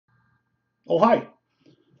Oh, hi.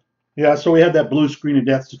 Yeah, so we had that blue screen of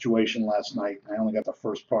death situation last night. I only got the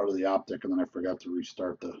first part of the optic and then I forgot to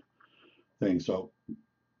restart the thing. So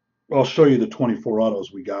I'll show you the 24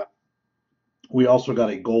 autos we got. We also got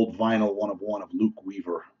a gold vinyl one of one of Luke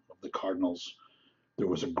Weaver of the Cardinals. There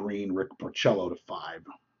was a green Rick Porcello to 5.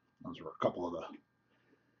 Those were a couple of the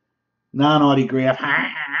non-autograph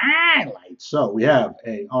highlights. So we have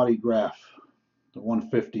a autograph, the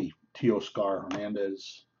 150 Teoscar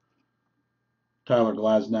Hernandez, Tyler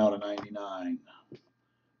Glasnow to 99,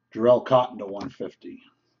 Jarrell Cotton to 150.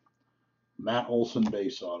 Matt Olson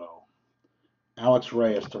base auto. Alex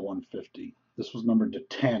Reyes to 150. This was numbered to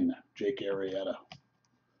 10. Jake Arrieta.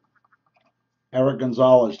 Eric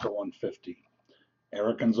Gonzalez to 150.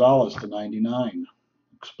 Eric Gonzalez to 99.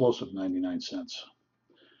 Explosive 99 cents.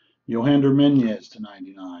 Yohander Menez to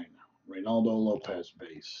 99. Reynaldo Lopez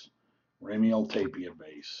base. Ramiel Tapia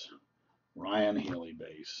base. Ryan Healy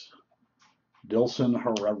base. Dilson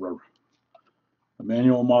Herrera.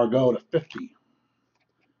 Emmanuel Margot to 50.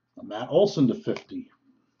 Matt Olson to 50.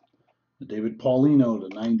 David Paulino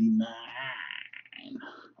to 99.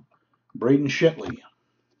 Braden Shitley.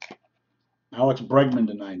 Alex Bregman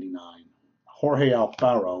to 99. Jorge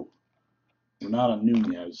Alfaro. Renata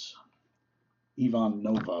Nunez. Ivan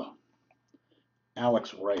Nova.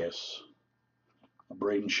 Alex Reyes. A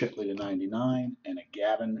Braden Shitley to 99. And a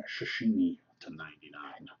Gavin Shishini to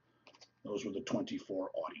 99. Those were the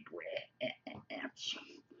 24 autographs.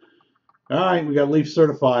 All right, we got Leaf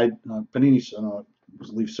certified. Panini, it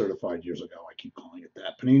was Leaf certified years ago. I keep calling it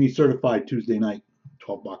that. Panini certified Tuesday night,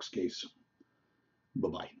 12 box case. Bye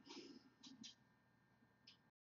bye.